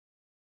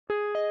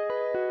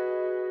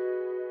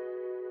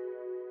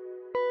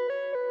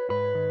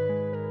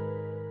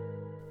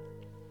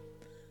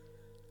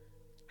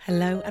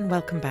Hello and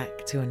welcome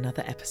back to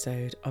another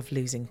episode of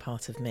Losing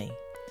Part of Me.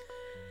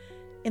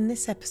 In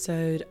this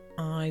episode,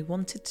 I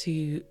wanted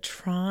to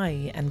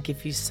try and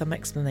give you some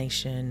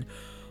explanation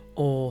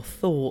or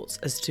thoughts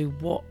as to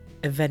what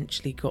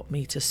eventually got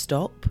me to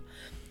stop,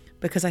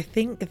 because I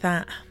think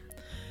that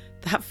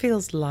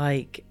feels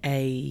like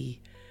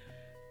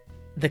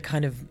the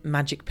kind of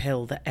magic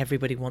pill that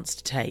everybody wants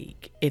to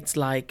take. It's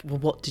like, well,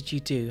 what did you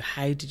do?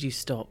 How did you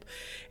stop?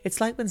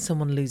 It's like when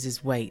someone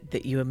loses weight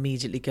that you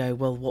immediately go,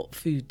 well, what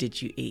food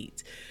did you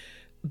eat?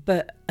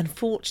 But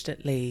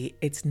unfortunately,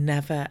 it's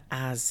never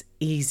as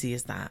easy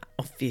as that,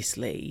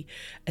 obviously,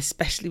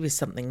 especially with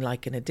something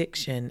like an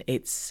addiction.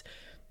 It's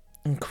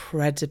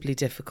incredibly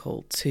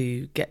difficult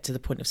to get to the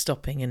point of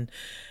stopping. And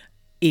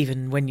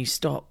even when you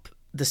stop,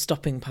 the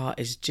stopping part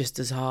is just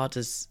as hard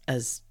as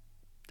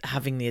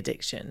having the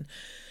addiction.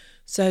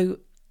 So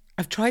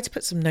I've tried to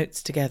put some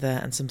notes together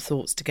and some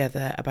thoughts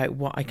together about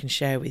what I can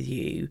share with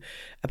you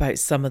about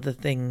some of the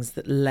things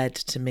that led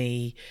to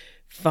me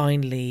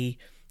finally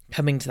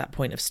coming to that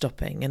point of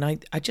stopping. And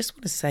I just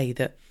want to say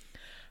that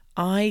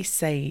I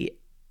say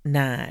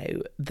now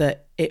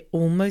that it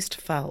almost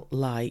felt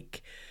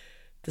like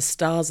the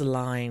stars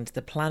aligned,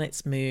 the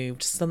planets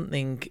moved,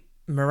 something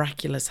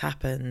miraculous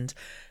happened,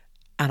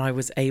 and I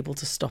was able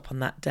to stop on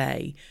that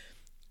day.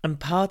 And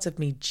part of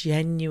me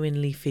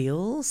genuinely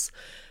feels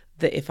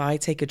that if I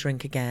take a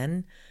drink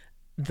again,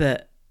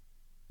 that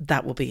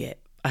will be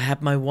it. I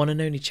had my one and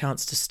only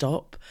chance to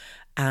stop,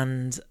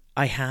 and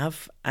I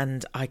have,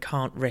 and I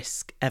can't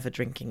risk ever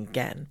drinking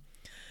again.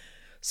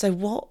 So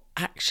what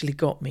actually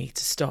got me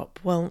to stop?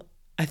 Well,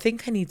 I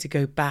think I need to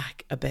go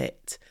back a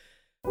bit.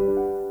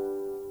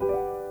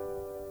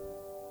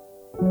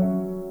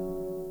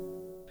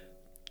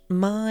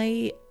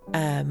 My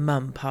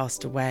mum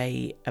passed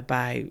away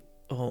about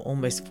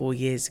almost 4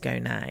 years ago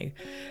now,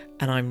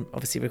 and I'm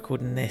obviously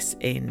recording this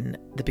in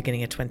the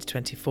beginning of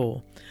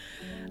 2024,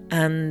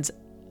 and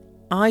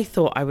I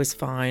thought I was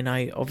fine.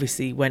 I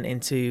obviously went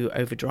into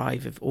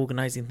overdrive of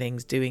organising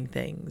things, doing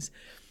things.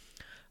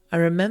 I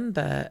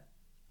remember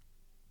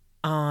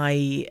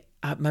my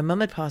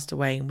mum had passed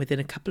away, and within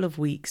a couple of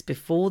weeks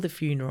before the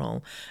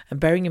funeral, and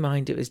bearing in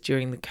mind it was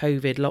during the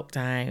COVID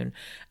lockdown,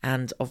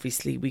 and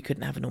obviously we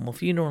couldn't have a normal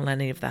funeral and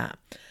any of that,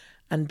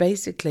 and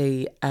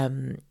basically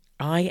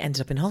I ended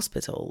up in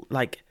hospital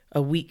like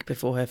a week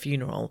before her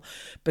funeral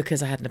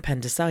because I had an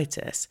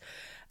appendicitis.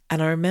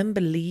 And I remember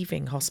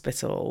leaving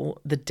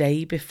hospital the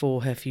day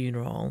before her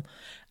funeral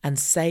and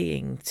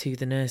saying to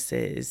the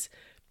nurses,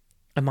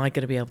 am I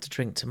going to be able to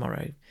drink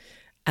tomorrow?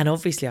 And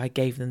obviously I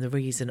gave them the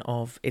reason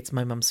of it's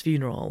my mum's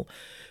funeral.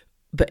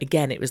 But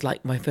again, it was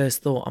like my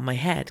first thought on my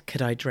head,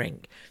 could I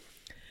drink?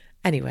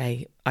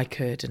 Anyway, I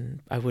could,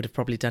 and I would have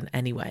probably done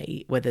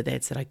anyway, whether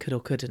they'd said I could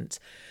or couldn't.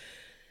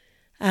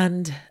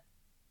 And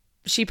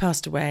she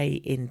passed away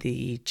in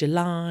the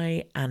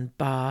July, and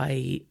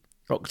by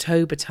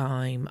October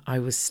time, I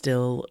was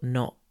still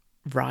not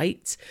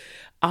right.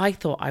 I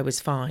thought I was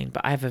fine,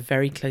 but I have a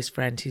very close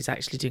friend who's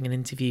actually doing an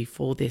interview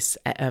for this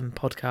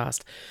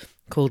podcast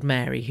called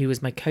Mary, who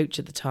was my coach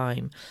at the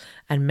time.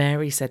 And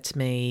Mary said to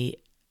me,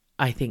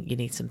 I think you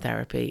need some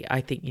therapy.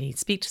 I think you need to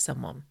speak to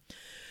someone.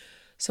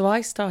 So I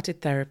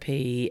started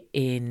therapy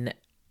in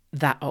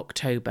that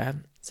October.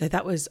 So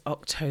that was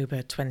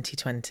October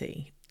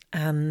 2020.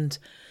 And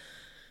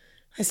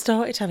I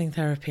started having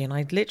therapy, and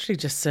I'd literally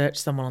just searched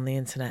someone on the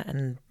internet,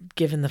 and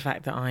given the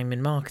fact that I'm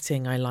in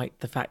marketing, I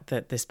liked the fact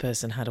that this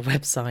person had a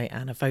website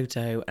and a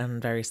photo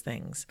and various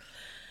things.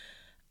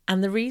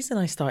 And the reason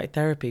I started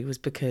therapy was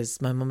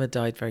because my mum had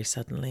died very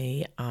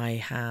suddenly. I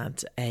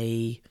had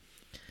a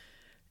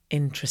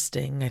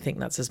interesting, I think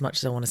that's as much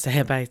as I want to say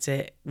about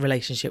it,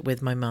 relationship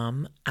with my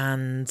mum,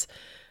 and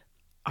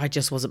I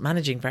just wasn't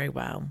managing very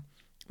well.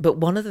 But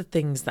one of the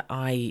things that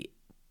I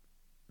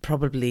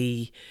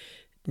probably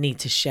need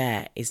to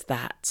share is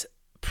that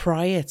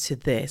prior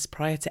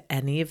to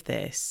any of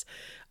this,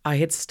 I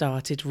had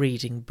started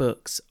reading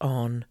books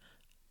on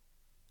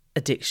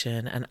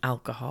addiction and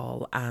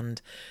alcohol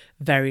and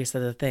various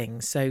other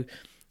things. So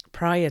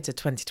prior to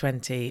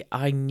 2020,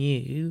 I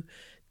knew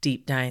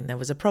deep down there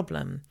was a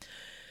problem.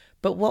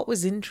 But what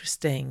was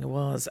interesting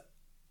was,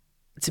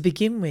 to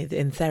begin with,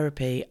 in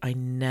therapy, I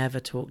never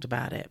talked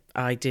about it.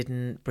 I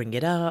didn't bring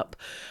it up.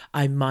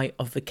 I might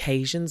have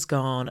occasions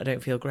gone, I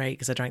don't feel great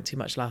because I drank too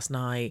much last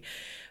night.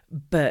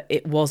 But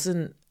it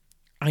wasn't,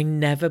 I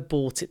never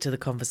brought it to the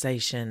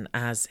conversation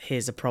as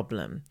here's a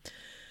problem.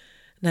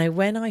 Now,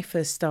 when I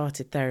first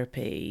started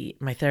therapy,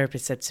 my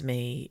therapist said to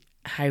me,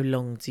 how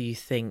long do you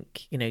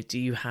think, do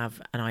you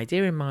have an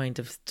idea in mind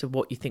to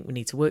what you think we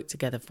need to work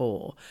together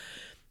for?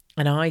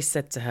 And I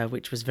said to her,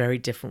 which was very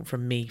different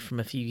from me from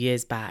a few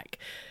years back,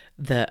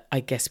 that I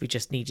guess we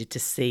just needed to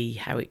see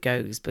how it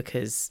goes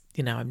because,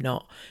 I'm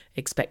not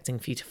expecting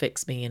for you to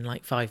fix me in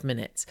like 5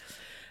 minutes.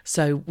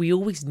 So we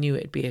always knew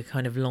it'd be a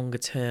kind of longer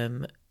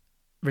term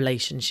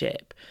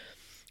relationship.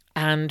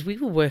 And we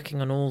were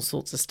working on all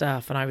sorts of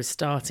stuff, and I was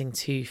starting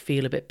to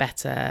feel a bit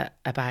better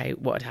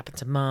about what had happened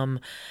to mum.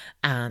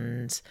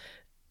 And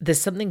there's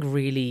something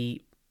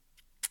really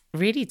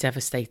really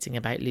devastating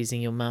about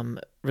losing your mum,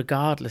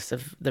 regardless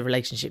of the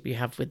relationship you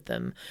have with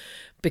them,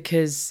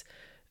 because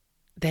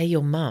they're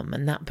your mum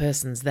and that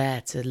person's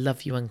there to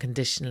love you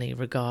unconditionally,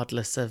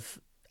 regardless of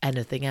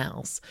anything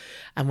else.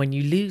 And when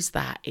you lose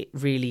that, it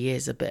really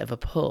is a bit of a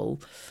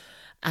pull.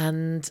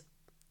 And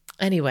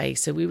anyway,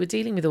 so we were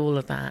dealing with all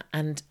of that.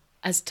 And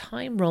as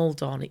time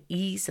rolled on,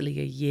 easily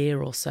a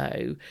year or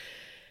so,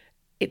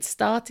 it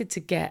started to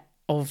get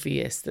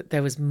obvious that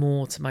there was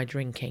more to my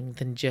drinking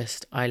than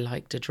just I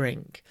like to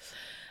drink.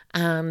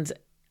 And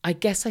I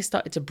guess I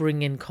started to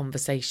bring in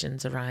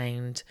conversations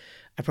around,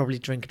 I probably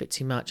drink a bit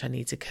too much, I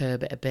need to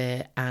curb it a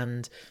bit,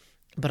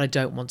 but I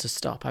don't want to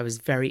stop. I was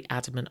very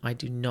adamant I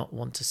do not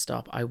want to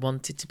stop. I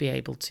wanted to be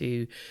able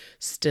to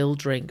still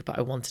drink, but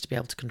I wanted to be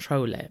able to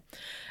control it.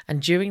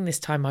 And during this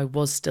time, I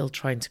was still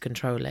trying to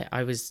control it.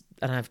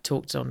 And I've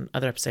talked on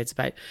other episodes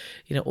about,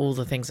 all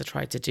the things I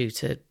tried to do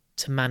to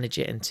manage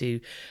it and to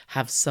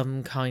have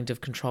some kind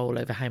of control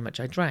over how much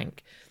I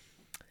drank.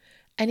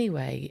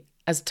 Anyway,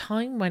 as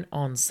time went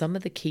on, some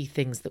of the key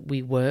things that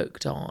we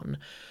worked on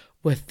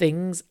were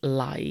things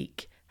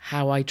like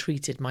how I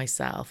treated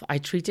myself. I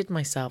treated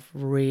myself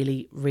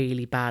really,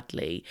 really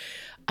badly.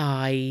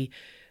 I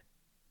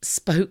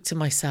spoke to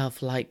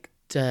myself like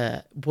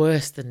dirt,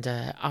 worse than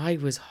dirt. I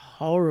was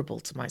horrible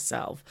to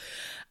myself.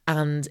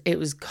 And it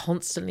was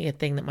constantly a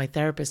thing that my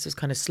therapist was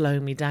kind of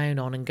slowing me down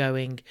on and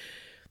going,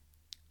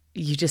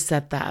 you just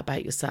said that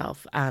about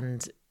yourself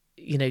and,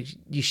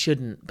 you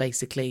shouldn't,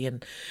 basically.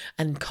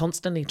 And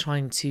constantly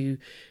trying to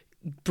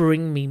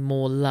bring me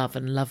more love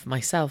and love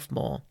myself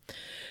more.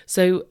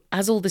 So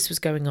as all this was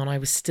going on, I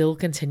was still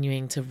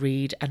continuing to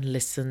read and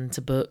listen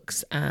to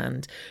books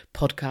and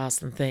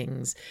podcasts and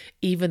things,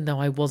 even though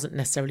I wasn't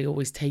necessarily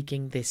always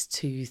taking this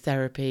to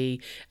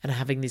therapy and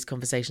having these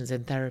conversations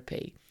in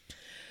therapy.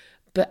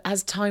 But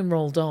as time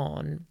rolled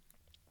on,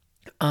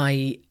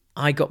 I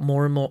got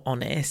more and more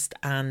honest,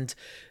 and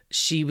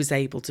she was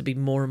able to be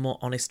more and more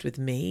honest with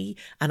me,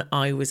 and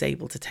I was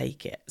able to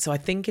take it. So I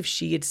think if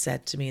she had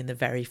said to me in the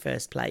very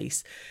first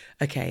place,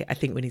 okay, I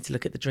think we need to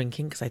look at the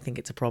drinking because I think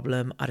it's a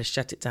problem, I'd have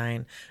shut it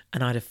down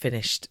and I'd have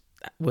finished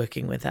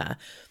working with her.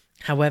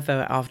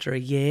 However, after a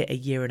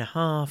year and a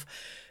half,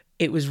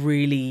 it was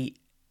really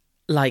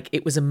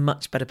it was a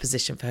much better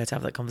position for her to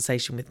have that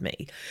conversation with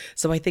me.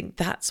 So I think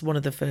that's one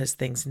of the first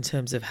things in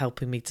terms of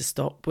helping me to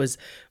stop, was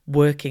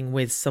working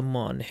with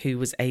someone who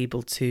was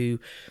able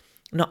to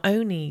not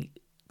only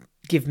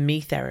give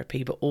me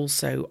therapy, but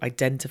also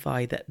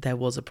identify that there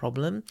was a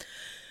problem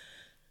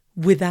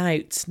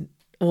without,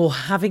 or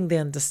having the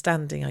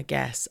understanding, I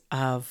guess,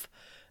 of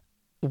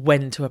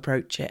when to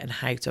approach it and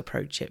how to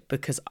approach it,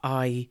 because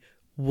I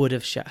would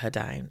have shut her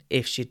down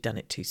if she'd done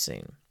it too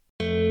soon.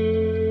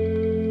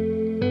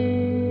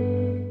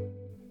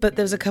 But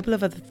there was a couple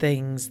of other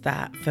things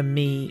that for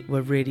me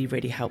were really,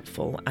 really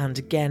helpful. And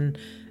again,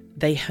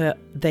 they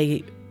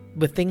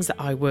were things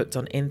that I worked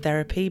on in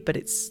therapy, but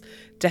it's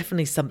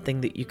definitely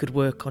something that you could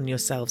work on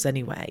yourselves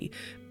anyway.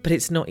 But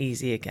it's not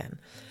easy again.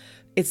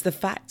 It's the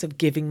fact of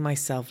giving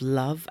myself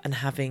love and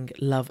having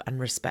love and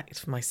respect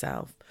for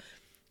myself.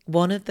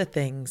 One of the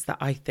things that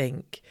I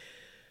think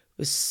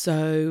was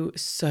so,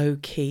 so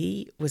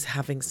key was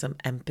having some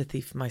empathy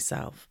for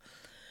myself.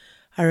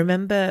 I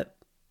remember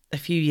a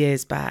few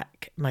years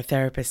back, my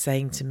therapist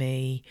saying to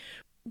me,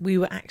 we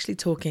were actually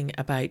talking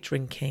about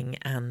drinking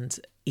and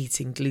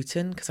eating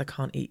gluten, because I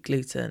can't eat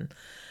gluten.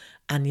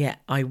 And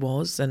yet I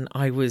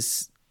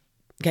was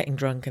getting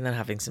drunk and then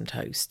having some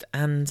toast.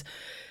 And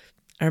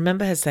I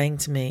remember her saying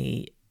to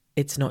me,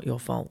 it's not your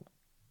fault.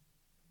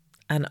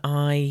 And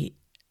I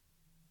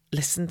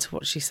listened to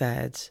what she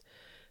said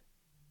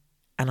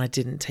and I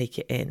didn't take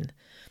it in.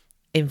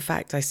 In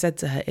fact, I said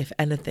to her, if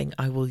anything,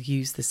 I will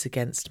use this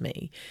against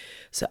me.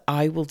 So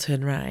I will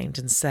turn around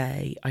and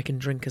say, I can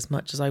drink as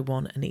much as I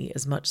want and eat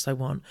as much as I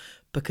want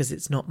because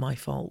it's not my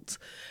fault.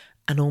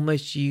 And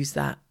almost use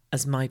that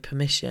as my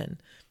permission,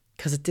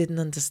 because I didn't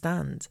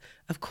understand.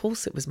 Of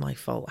course it was my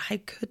fault. How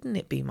couldn't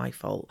it be my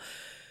fault?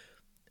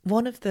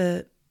 One of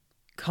the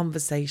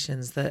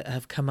conversations that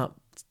have come up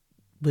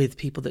with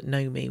people that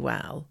know me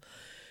well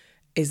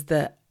is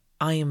that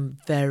I am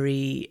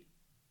very,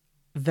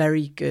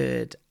 very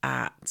good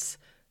at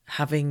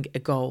having a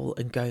goal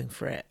and going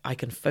for it. I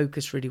can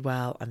focus really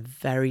well. I'm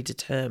very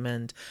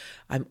determined.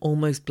 I'm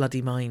almost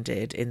bloody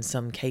minded in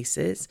some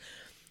cases,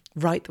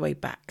 right the way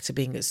back to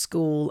being at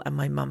school and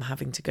my mum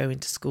having to go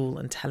into school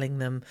and telling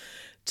them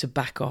to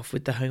back off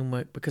with the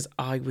homework because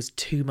I was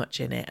too much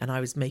in it and I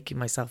was making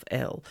myself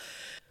ill.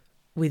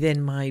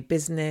 Within my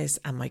business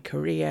and my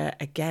career,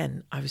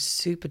 again, I was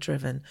super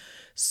driven,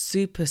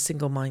 super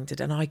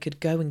single-minded, and I could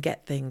go and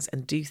get things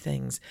and do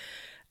things.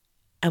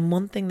 And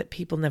one thing that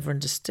people never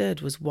understood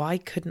was, why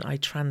couldn't I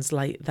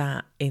translate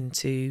that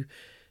into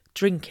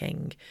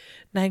drinking?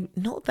 Now,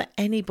 not that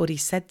anybody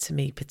said to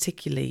me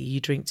particularly, you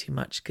drink too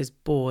much, because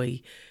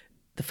boy,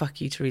 the fuck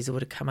you, Theresa,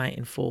 would have come out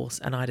in force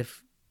and I'd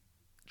have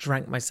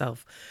drank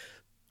myself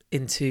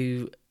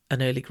into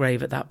an early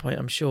grave at that point,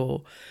 I'm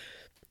sure.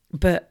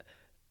 But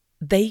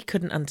they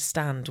couldn't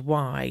understand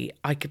why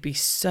I could be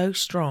so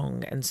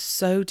strong and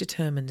so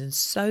determined and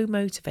so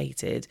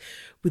motivated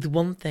with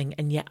one thing,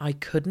 and yet I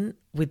couldn't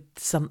with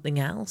something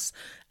else,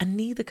 and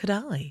neither could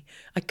I.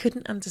 I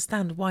couldn't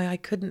understand why I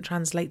couldn't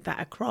translate that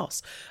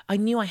across. I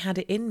knew I had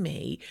it in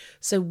me,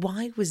 so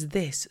why was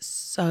this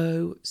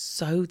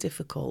so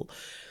difficult?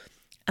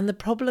 And the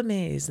problem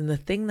is, and the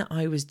thing that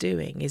I was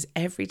doing is,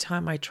 every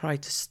time I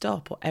tried to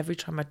stop or every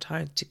time I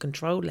tried to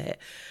control it,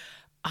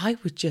 I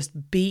would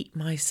just beat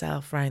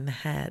myself round the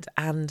head,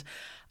 and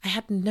I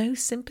had no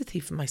sympathy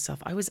for myself.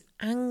 I was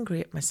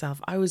angry at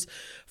myself. I was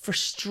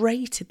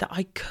frustrated that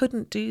I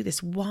couldn't do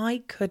this.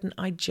 Why couldn't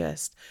I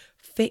just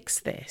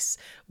fix this?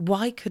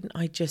 Why couldn't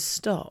I just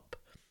stop?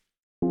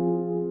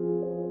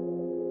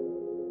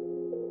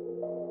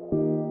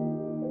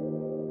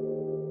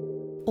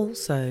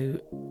 Also,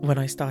 when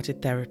I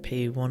started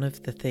therapy, one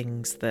of the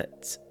things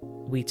that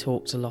we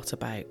talked a lot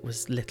about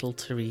was little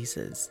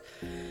Therese's.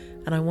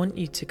 And I want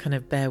you to kind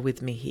of bear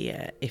with me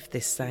here if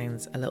this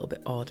sounds a little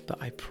bit odd,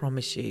 but I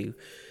promise you,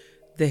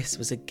 this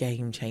was a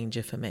game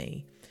changer for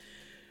me.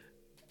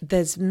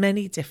 There's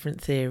many different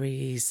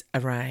theories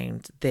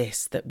around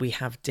this, that we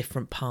have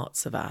different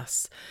parts of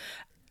us.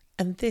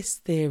 And this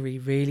theory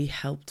really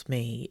helped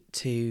me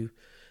to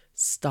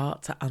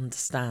start to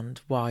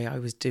understand why I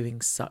was doing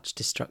such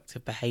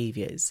destructive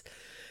behaviours.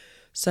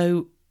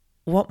 So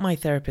what my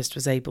therapist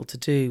was able to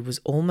do was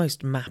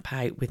almost map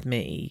out with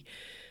me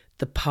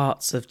the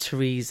parts of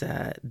Therese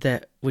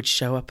that would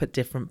show up at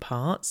different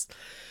parts.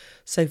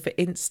 So for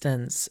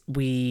instance,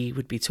 we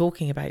would be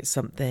talking about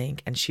something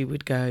and she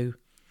would go,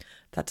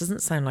 that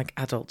doesn't sound like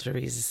adult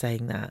Therese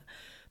saying that.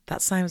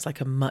 That sounds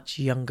like a much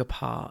younger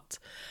part.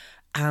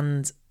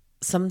 And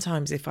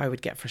sometimes if I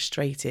would get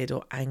frustrated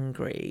or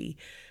angry,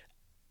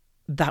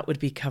 that would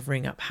be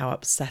covering up how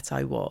upset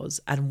I was.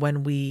 And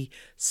when we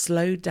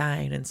slowed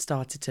down and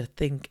started to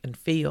think and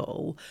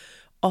feel,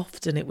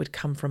 often it would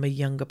come from a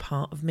younger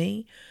part of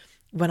me.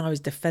 When I was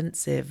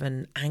defensive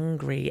and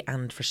angry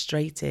and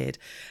frustrated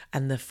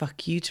and the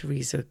fuck you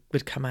Therese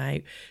would come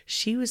out,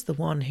 she was the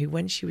one who,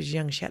 when she was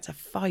young, she had to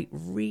fight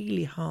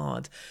really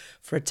hard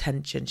for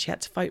attention. She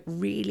had to fight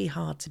really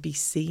hard to be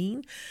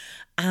seen.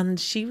 And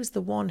she was the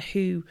one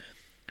who,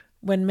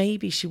 when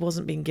maybe she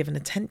wasn't being given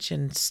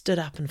attention, stood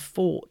up and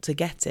fought to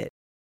get it.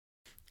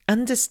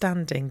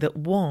 Understanding that,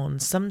 one,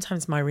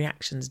 sometimes my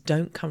reactions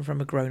don't come from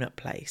a grown-up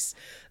place.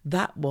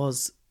 That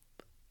was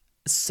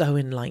so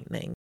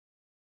enlightening.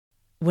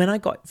 When I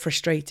got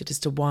frustrated as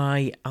to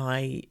why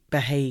I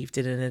behaved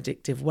in an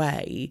addictive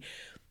way,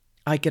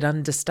 I could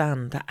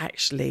understand that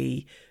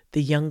actually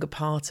the younger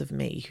part of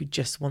me who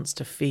just wants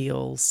to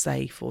feel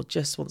safe or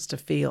just wants to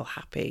feel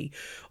happy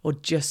or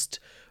just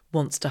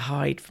wants to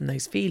hide from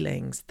those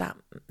feelings,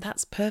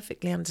 that's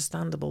perfectly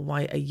understandable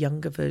why a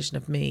younger version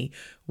of me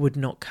would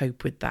not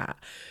cope with that.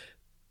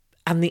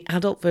 And the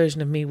adult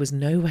version of me was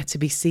nowhere to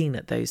be seen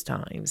at those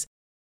times.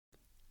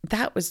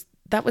 That was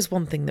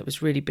one thing that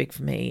was really big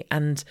for me.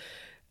 And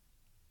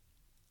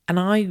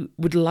I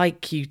would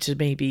like you to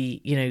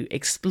maybe,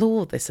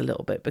 explore this a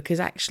little bit,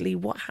 because actually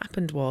what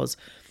happened was,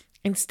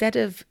 instead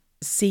of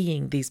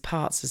seeing these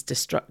parts as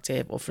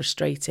destructive or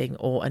frustrating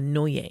or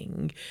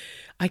annoying,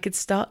 I could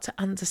start to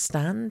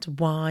understand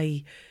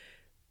why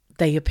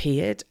they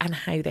appeared and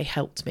how they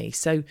helped me.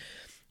 So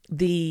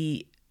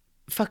the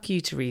fuck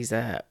you Therese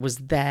was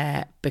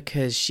there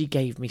because she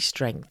gave me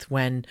strength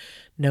when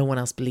no one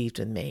else believed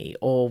in me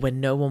or when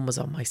no one was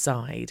on my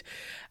side.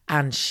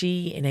 And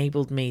she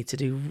enabled me to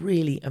do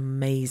really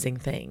amazing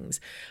things.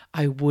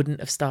 I wouldn't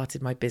have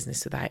started my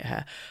business without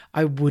her.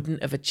 I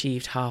wouldn't have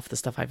achieved half the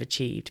stuff I've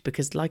achieved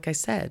because, like I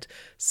said,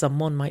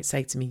 someone might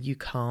say to me, you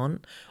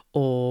can't,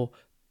 or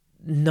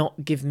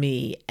not give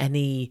me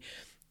any,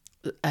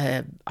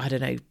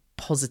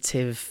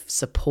 positive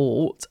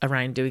support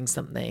around doing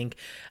something.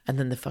 And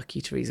then the fuck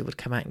you Therese would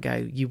come out and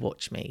go, you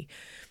watch me.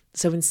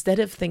 So instead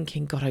of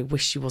thinking, God, I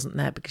wish she wasn't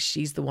there, because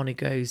she's the one who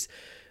goes,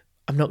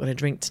 I'm not going to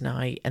drink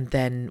tonight. And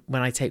then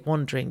when I take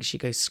one drink, she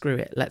goes, screw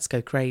it, let's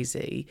go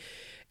crazy.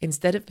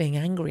 Instead of being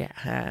angry at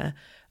her,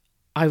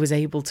 I was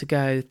able to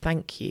go,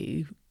 thank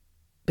you,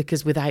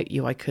 because without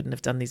you, I couldn't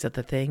have done these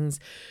other things.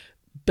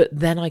 But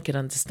then I could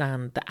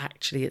understand that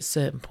actually at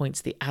certain points,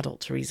 the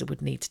adult Therese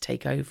would need to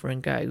take over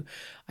and go,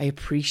 I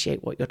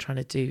appreciate what you're trying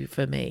to do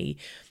for me.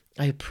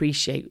 I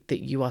appreciate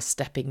that you are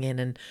stepping in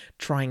and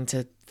trying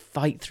to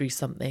fight through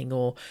something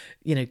or,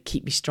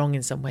 keep me strong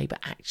in some way, but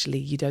actually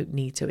you don't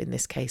need to in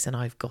this case, and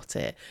I've got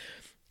it.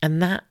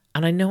 And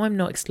I know I'm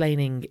not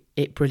explaining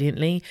it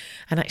brilliantly.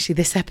 And actually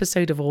this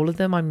episode of all of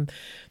them, I'm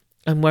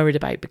worried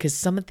about, because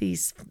some of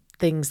these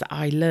things that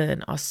I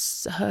learn are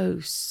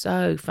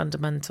so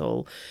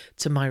fundamental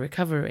to my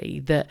recovery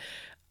that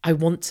I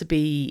want to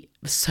be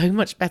so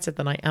much better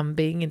than I am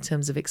being in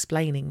terms of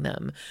explaining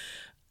them.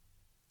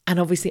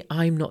 And obviously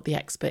I'm not the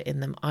expert in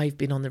them. I've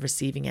been on the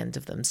receiving end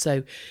of them.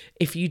 So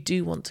if you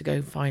do want to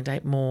go find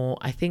out more,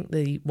 I think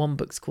the one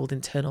book's called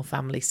Internal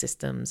Family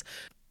Systems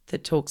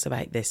that talks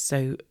about this.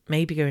 So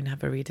maybe go and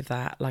have a read of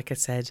that. Like I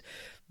said,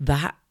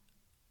 that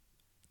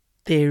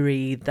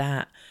theory,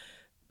 that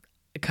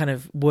kind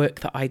of work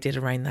that I did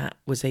around that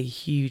was a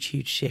huge,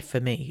 huge shift for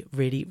me.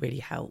 Really, really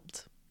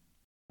helped.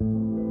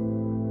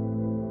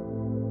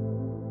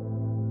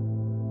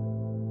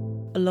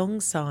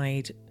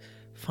 Alongside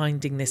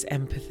finding this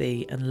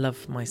empathy and love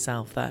for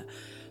myself that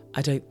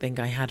I don't think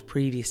I had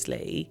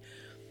previously,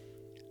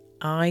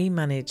 I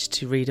managed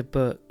to read a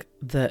book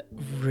that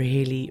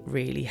really,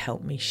 really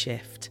helped me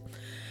shift.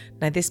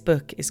 Now, this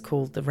book is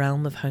called The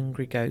Realm of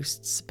Hungry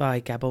Ghosts by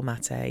Gabor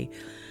Maté.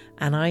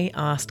 And I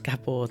asked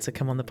Gabor to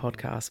come on the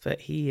podcast, but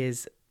he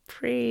is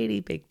pretty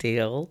big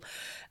deal.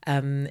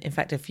 In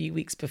fact, a few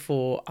weeks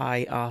before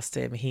I asked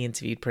him, he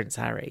interviewed Prince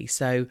Harry.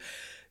 So,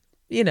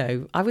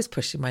 I was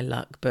pushing my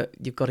luck, but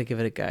you've got to give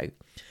it a go.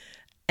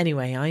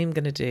 Anyway, I am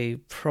going to do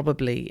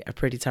probably a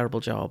pretty terrible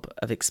job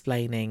of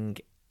explaining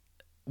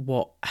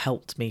what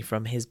helped me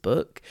from his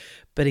book.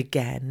 But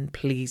again,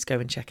 please go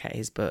and check out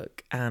his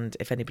book. And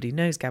if anybody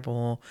knows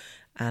Gabor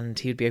and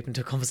he would be open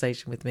to a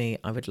conversation with me,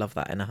 I would love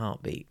that in a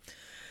heartbeat.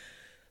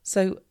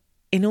 So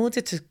in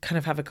order to kind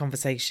of have a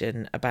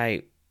conversation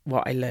about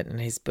what I learned in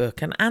his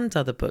book and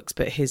other books,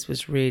 but his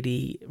was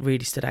really,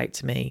 really stood out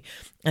to me.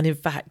 And in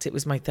fact, it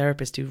was my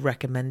therapist who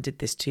recommended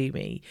this to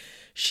me.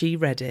 She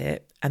read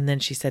it and then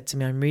she said to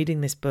me, I'm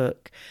reading this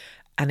book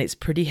and it's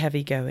pretty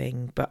heavy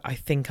going, but I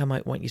think I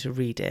might want you to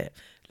read it.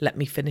 Let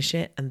me finish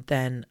it and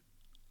then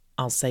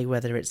I'll say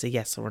whether it's a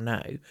yes or a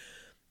no.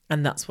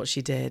 And that's what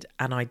she did.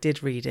 And I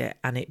did read it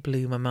and it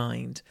blew my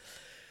mind.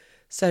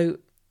 So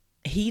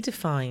he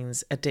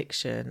defines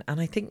addiction,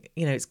 and I think,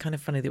 it's kind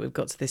of funny that we've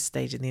got to this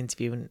stage in the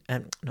interview, in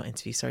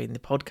the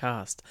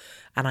podcast,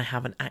 and I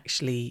haven't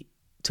actually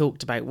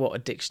talked about what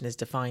addiction is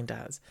defined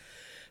as.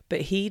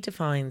 But he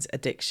defines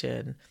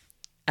addiction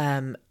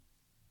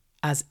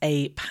as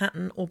a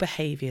pattern or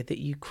behaviour that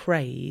you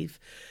crave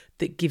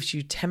that gives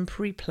you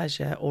temporary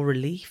pleasure or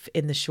relief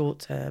in the short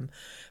term,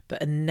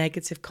 but a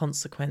negative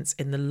consequence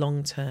in the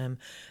long term,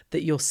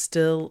 that you're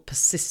still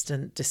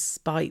persistent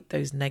despite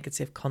those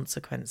negative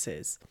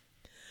consequences.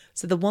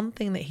 So the one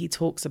thing that he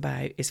talks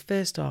about is,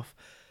 first off,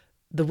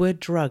 the word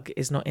drug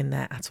is not in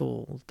there at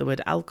all. The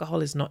word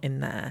alcohol is not in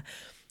there.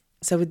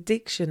 So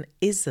addiction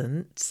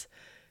isn't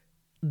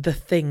the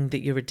thing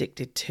that you're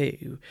addicted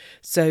to.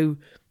 So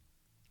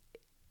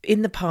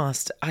in the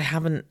past, I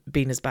haven't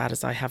been as bad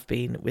as I have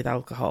been with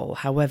alcohol.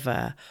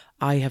 However,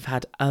 I have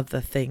had other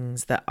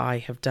things that I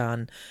have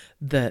done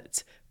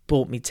that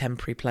brought me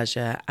temporary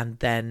pleasure and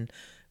then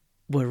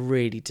were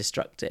really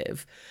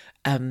destructive.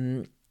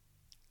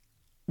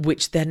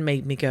 Which then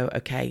made me go,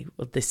 okay,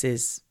 well, this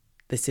is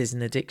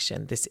an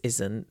addiction. This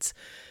isn't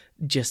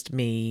just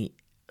me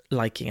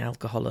liking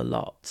alcohol a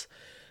lot.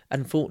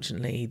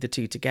 Unfortunately, the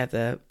two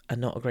together are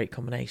not a great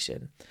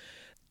combination.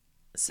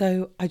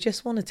 So I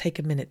just want to take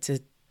a minute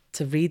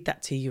to read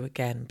that to you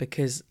again,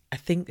 because I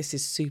think this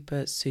is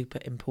super, super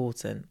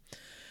important.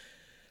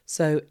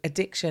 So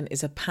addiction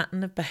is a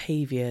pattern of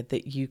behaviour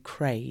that you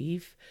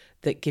crave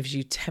that gives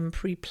you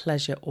temporary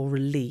pleasure or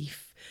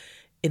relief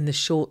in the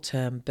short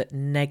term, but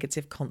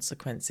negative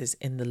consequences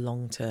in the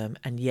long term,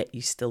 and yet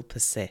you still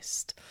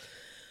persist.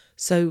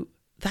 So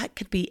that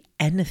could be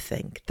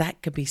anything.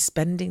 That could be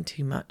spending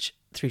too much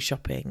through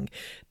shopping.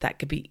 That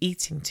could be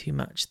eating too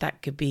much.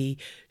 That could be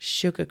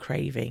sugar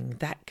craving.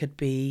 That could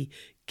be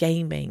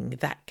gaming.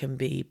 That can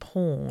be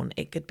porn.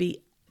 It could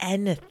be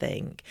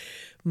anything.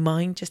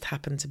 Mine just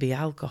happened to be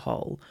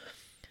alcohol.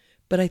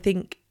 But I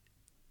think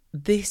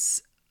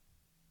this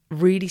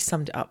really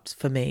summed it up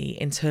for me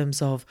in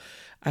terms of,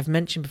 I've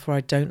mentioned before,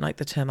 I don't like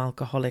the term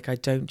alcoholic. I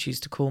don't choose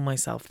to call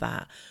myself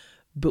that.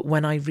 But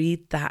when I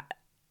read that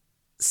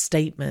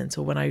statement,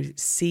 or when I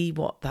see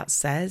what that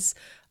says,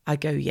 I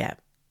go, yeah,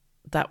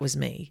 that was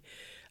me.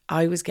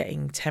 I was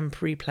getting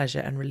temporary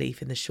pleasure and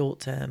relief in the short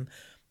term,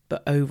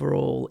 but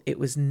overall it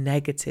was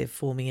negative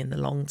for me in the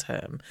long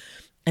term.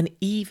 And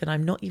even,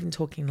 I'm not even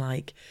talking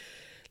like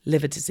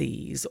liver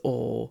disease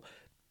or,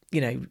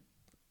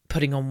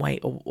 putting on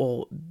weight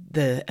or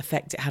the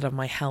effect it had on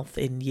my health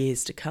in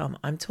years to come.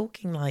 I'm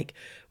talking like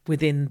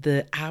within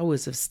the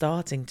hours of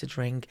starting to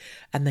drink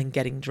and then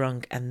getting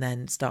drunk and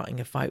then starting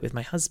a fight with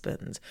my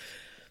husband.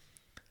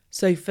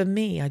 So for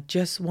me, I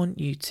just want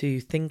you to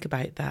think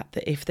about that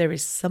if there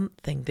is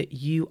something that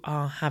you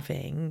are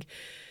having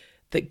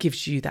that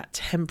gives you that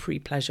temporary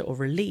pleasure or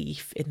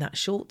relief in that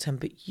short term,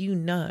 but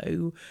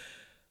in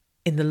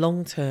the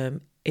long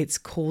term, it's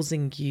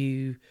causing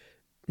you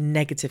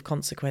negative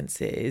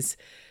consequences,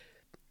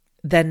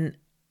 then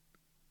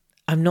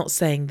I'm not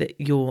saying that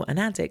you're an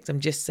addict.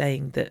 I'm just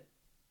saying that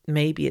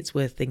maybe it's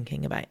worth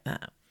thinking about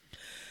that.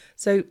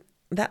 So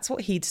that's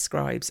what he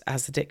describes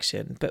as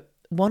addiction. But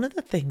one of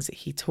the things that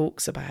he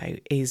talks about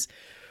is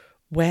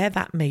where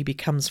that maybe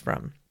comes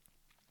from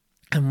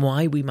and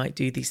why we might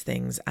do these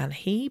things. And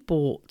he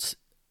brought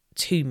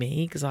to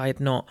me, because I had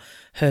not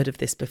heard of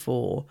this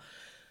before,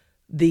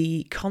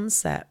 the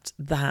concept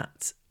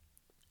that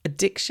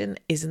addiction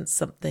isn't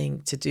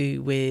something to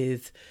do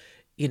with,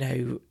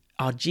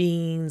 our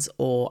genes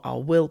or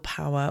our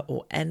willpower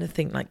or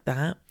anything like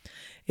that.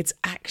 It's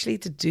actually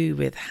to do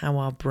with how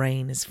our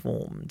brain is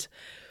formed.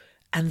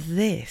 And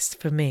this,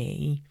 for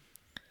me,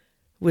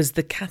 was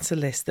the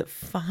catalyst that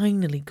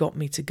finally got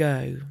me to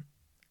go,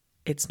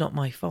 it's not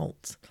my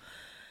fault.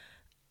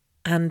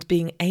 And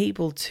being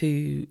able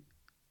to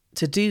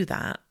do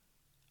that,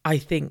 I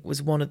think,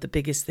 was one of the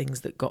biggest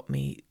things that got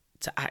me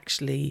to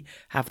actually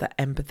have that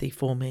empathy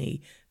for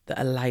me that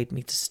allowed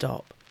me to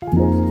stop. I'm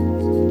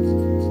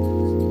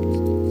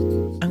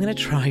going to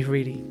try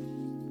really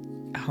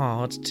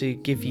hard to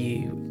give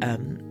you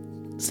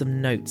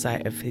some notes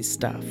out of his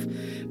stuff,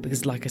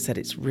 because like I said,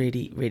 it's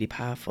really, really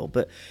powerful.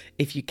 But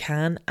if you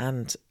can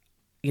and,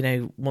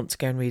 want to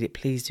go and read it,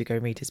 please do go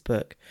and read his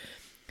book.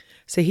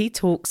 So he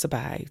talks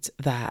about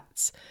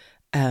that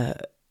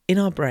in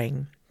our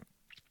brain,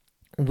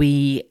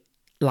 we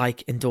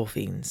like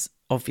endorphins,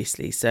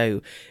 obviously.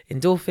 So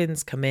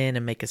endorphins come in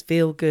and make us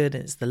feel good,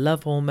 and it's the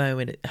love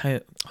hormone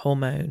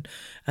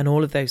and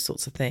all of those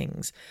sorts of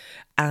things.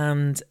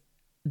 And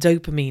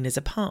dopamine is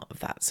a part of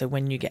that. So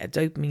when you get a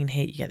dopamine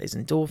hit, you get those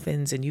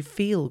endorphins and you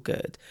feel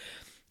good.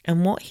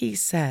 And what he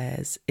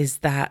says is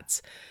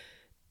that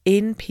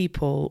in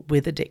people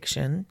with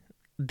addiction,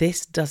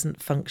 this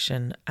doesn't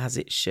function as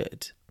it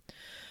should.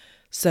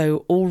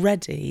 So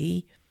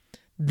already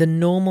the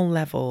normal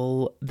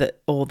level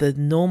or the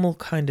normal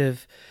kind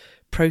of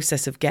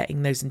process of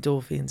getting those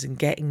endorphins and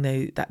getting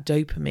that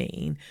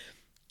dopamine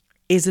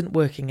isn't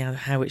working out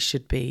how it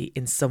should be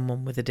in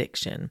someone with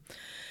addiction.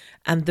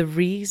 And the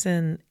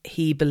reason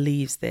he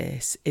believes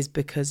this is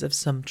because of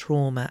some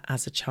trauma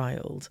as a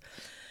child.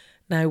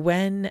 Now,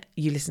 when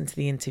you listen to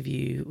the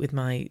interview with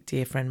my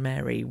dear friend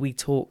Mary, we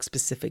talk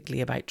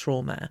specifically about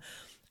trauma,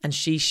 and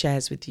she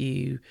shares with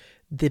you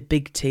the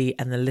big T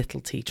and the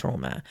little t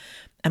trauma.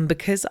 And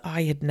because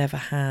I had never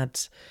had,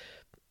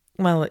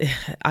 well,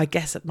 I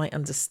guess my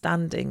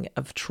understanding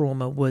of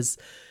trauma was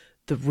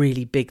the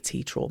really big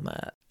T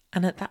trauma.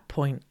 And at that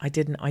point, I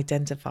didn't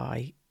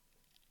identify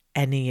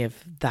any of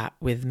that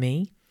with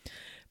me.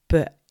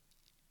 But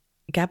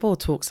Gabor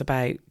talks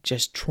about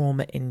just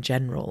trauma in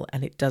general,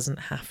 and it doesn't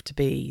have to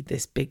be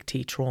this big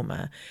T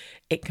trauma.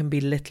 It can be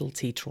little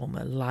t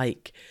trauma,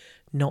 like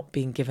not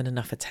being given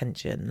enough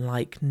attention,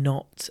 like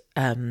not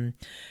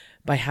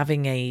by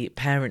having a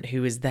parent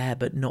who is there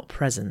but not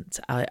present,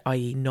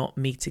 i.e. not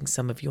meeting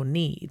some of your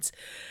needs.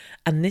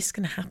 And this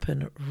can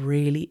happen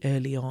really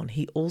early on.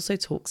 He also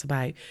talks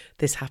about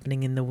this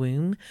happening in the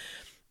womb,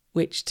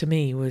 which to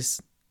me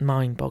was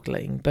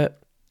mind-boggling.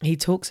 But he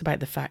talks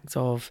about the fact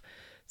of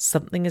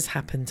something has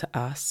happened to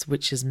us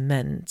which has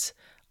meant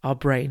our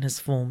brain has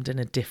formed in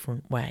a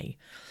different way.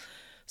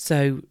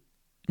 So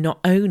not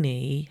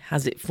only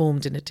has it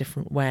formed in a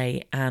different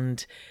way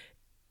and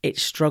it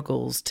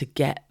struggles to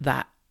get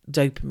that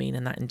dopamine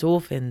and that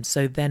endorphin,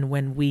 so then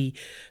when we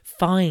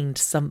find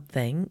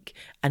something,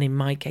 and in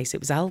my case it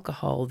was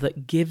alcohol,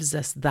 that gives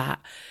us that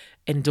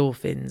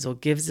endorphins or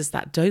gives us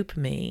that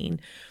dopamine,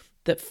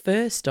 that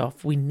first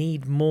off we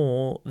need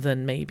more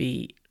than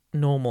maybe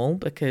normal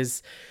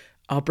because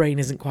our brain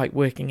isn't quite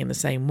working in the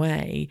same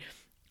way.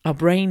 Our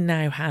brain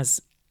now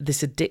has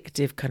this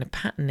addictive kind of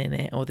pattern in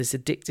it, or this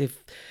addictive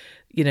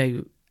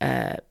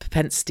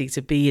propensity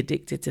to be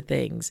addicted to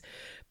things.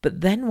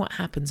 But then what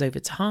happens over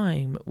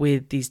time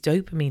with these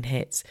dopamine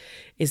hits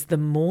is the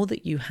more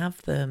that you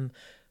have them,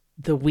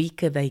 the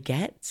weaker they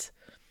get.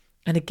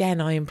 And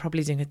again, I am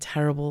probably doing a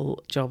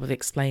terrible job of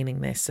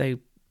explaining this. So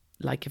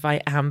like if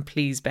I am,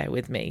 please bear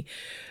with me.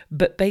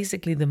 But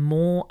basically, the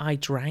more I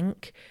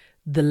drank,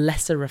 the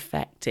lesser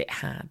effect it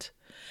had.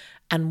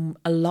 And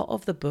a lot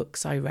of the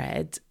books I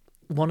read,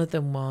 one of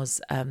them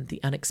was The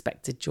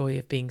Unexpected Joy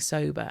of Being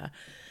Sober.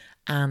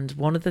 And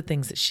one of the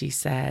things that she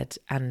said,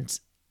 and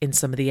in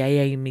some of the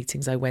AA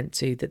meetings I went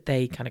to that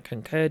they kind of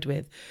concurred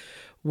with,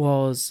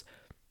 was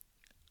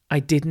I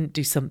didn't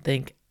do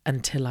something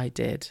until I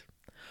did,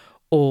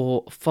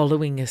 or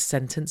following a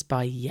sentence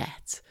by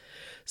yet.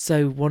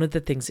 So one of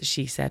the things that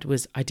she said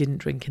was I didn't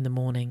drink in the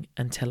morning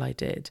until I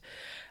did.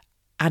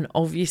 And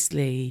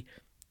obviously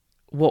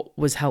what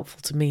was helpful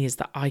to me is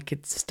that I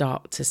could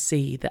start to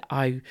see that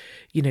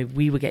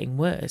we were getting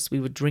worse. We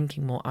were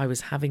drinking more. I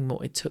was having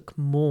more. It took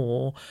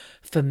more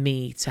for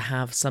me to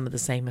have some of the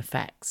same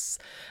effects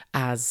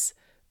as,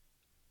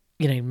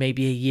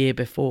 maybe a year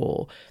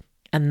before.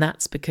 And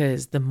that's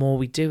because the more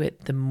we do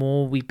it, the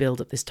more we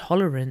build up this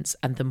tolerance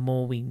and the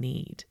more we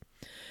need.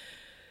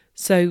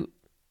 So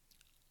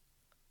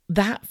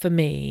that for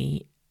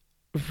me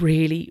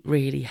really,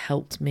 really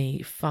helped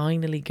me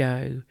finally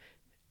go,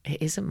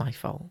 it isn't my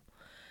fault.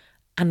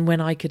 And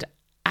when I could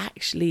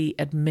actually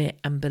admit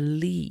and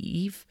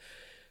believe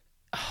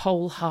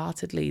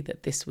wholeheartedly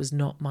that this was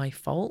not my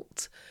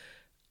fault,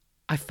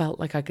 I felt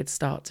like I could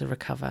start to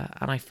recover,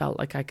 and I felt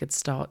like I could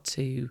start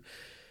to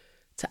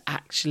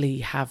actually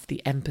have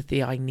the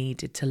empathy I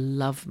needed to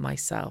love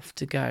myself,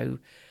 to go,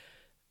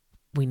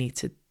 we need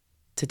to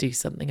do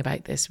something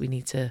about this. We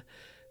need to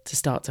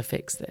start to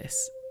fix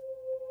this.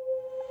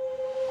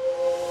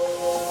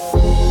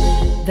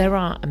 There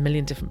are a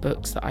million different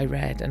books that I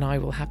read, and I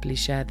will happily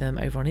share them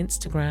over on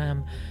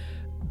Instagram.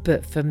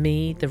 But for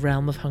me, The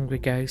Realm of Hungry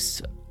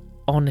Ghosts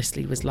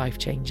honestly was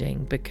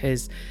life-changing,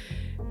 because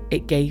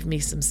it gave me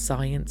some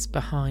science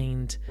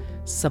behind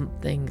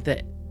something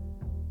that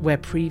where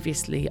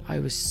previously I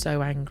was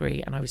so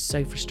angry and I was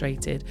so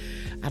frustrated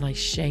and I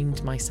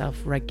shamed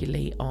myself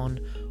regularly on,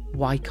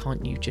 why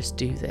can't you just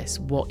do this?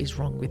 What is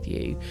wrong with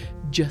you?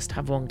 Just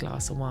have one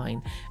glass of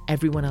wine.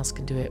 Everyone else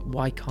can do it.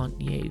 Why can't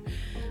you?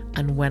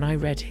 And when I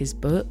read his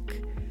book,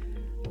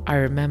 I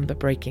remember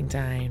breaking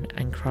down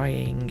and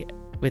crying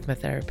with my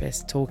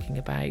therapist, talking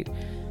about,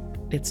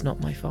 it's not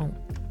my fault.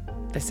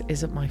 This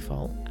isn't my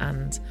fault.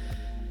 And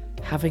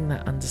having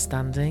that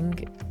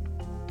understanding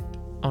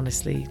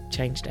honestly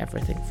changed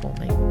everything for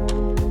me.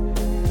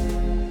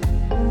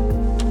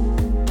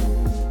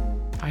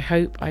 I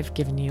hope I've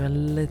given you a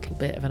little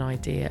bit of an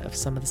idea of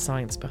some of the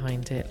science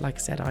behind it. Like I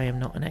said, I am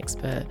not an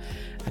expert,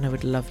 and I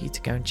would love you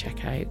to go and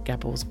check out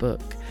Gabor's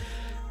book.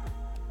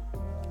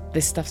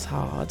 This stuff's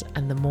hard,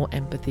 and the more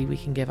empathy we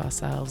can give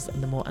ourselves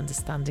and the more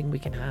understanding we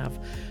can have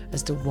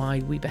as to why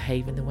we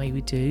behave in the way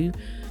we do,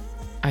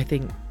 I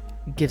think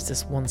gives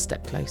us one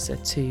step closer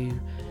to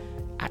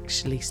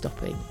actually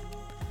stopping.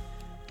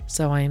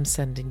 So I am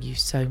sending you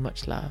so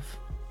much love.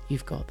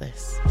 You've got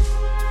this.